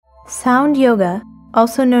Sound yoga,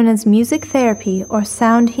 also known as music therapy or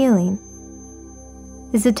sound healing,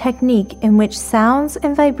 is a technique in which sounds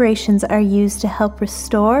and vibrations are used to help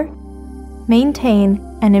restore, maintain,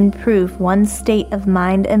 and improve one's state of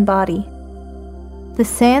mind and body. The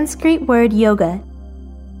Sanskrit word yoga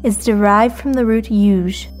is derived from the root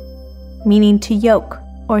yuj, meaning to yoke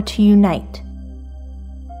or to unite.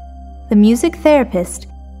 The music therapist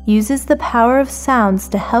uses the power of sounds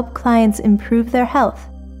to help clients improve their health,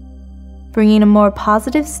 bringing a more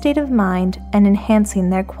positive state of mind and enhancing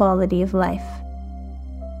their quality of life.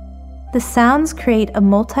 The sounds create a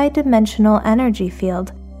multi-dimensional energy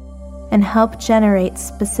field and help generate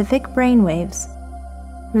specific brainwaves,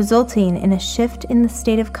 resulting in a shift in the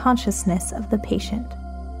state of consciousness of the patient.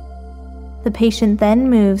 The patient then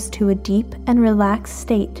moves to a deep and relaxed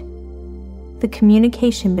state. The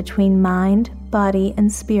communication between mind, body, and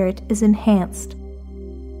spirit is enhanced,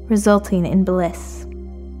 resulting in bliss.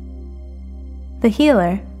 The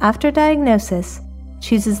healer, after diagnosis,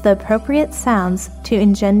 chooses the appropriate sounds to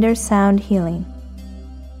engender sound healing.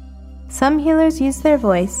 Some healers use their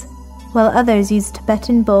voice, while others use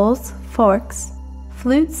Tibetan bowls, forks,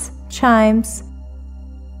 flutes, chimes,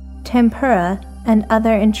 tempura, and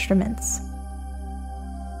other instruments.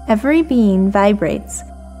 Every being vibrates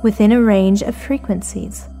within a range of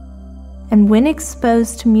frequencies, and when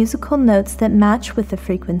exposed to musical notes that match with the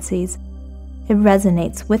frequencies, it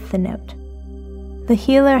resonates with the note. The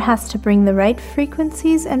healer has to bring the right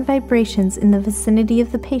frequencies and vibrations in the vicinity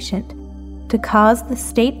of the patient to cause the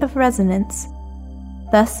state of resonance,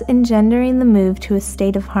 thus engendering the move to a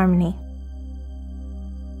state of harmony.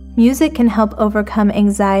 Music can help overcome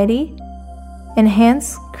anxiety,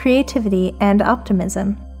 enhance creativity and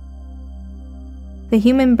optimism. The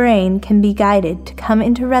human brain can be guided to come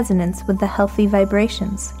into resonance with the healthy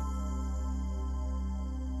vibrations.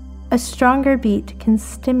 A stronger beat can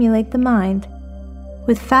stimulate the mind,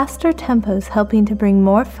 with faster tempos helping to bring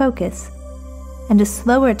more focus, and a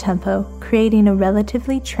slower tempo creating a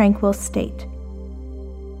relatively tranquil state.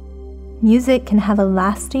 Music can have a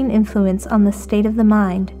lasting influence on the state of the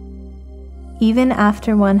mind, even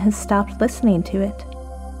after one has stopped listening to it.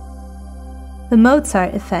 The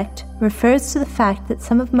Mozart effect refers to the fact that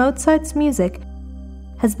some of Mozart's music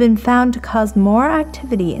has been found to cause more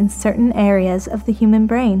activity in certain areas of the human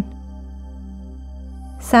brain.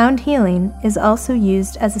 Sound healing is also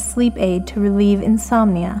used as a sleep aid to relieve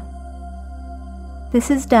insomnia.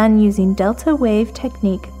 This is done using delta wave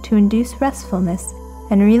technique to induce restfulness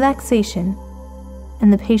and relaxation,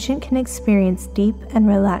 and the patient can experience deep and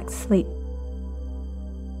relaxed sleep.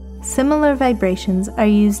 Similar vibrations are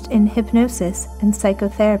used in hypnosis and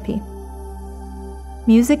psychotherapy.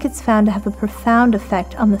 Music is found to have a profound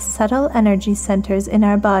effect on the subtle energy centers in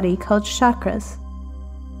our body called chakras.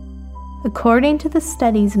 According to the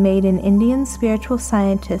studies made in Indian spiritual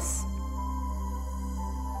sciences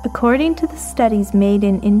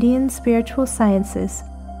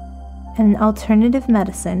and alternative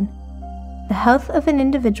medicine, the health of an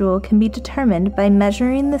individual can be determined by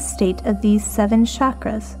measuring the state of these 7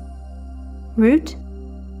 chakras: root,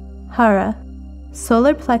 hara,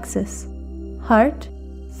 solar plexus, heart,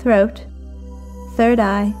 throat, third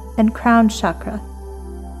eye, and crown chakra.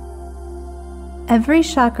 Every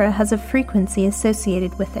chakra has a frequency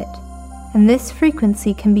associated with it, and this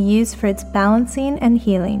frequency can be used for its balancing and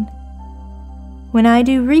healing. When I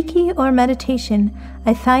do Reiki or meditation,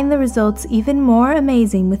 I find the results even more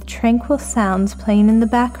amazing with tranquil sounds playing in the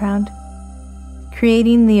background,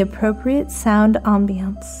 creating the appropriate sound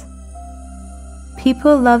ambiance.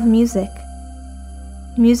 People love music.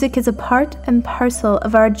 Music is a part and parcel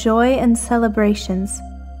of our joy and celebrations.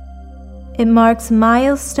 It marks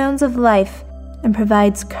milestones of life and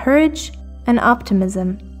provides courage and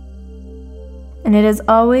optimism. And it has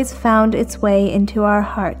always found its way into our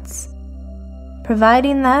hearts,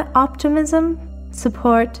 providing that optimism,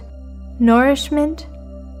 support, nourishment,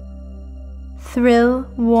 thrill,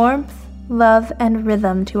 warmth, love, and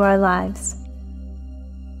rhythm to our lives.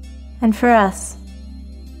 And for us,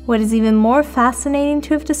 what is even more fascinating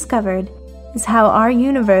to have discovered is how our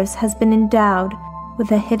universe has been endowed with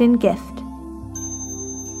a hidden gift: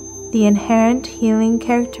 the inherent healing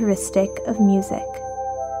characteristic of music.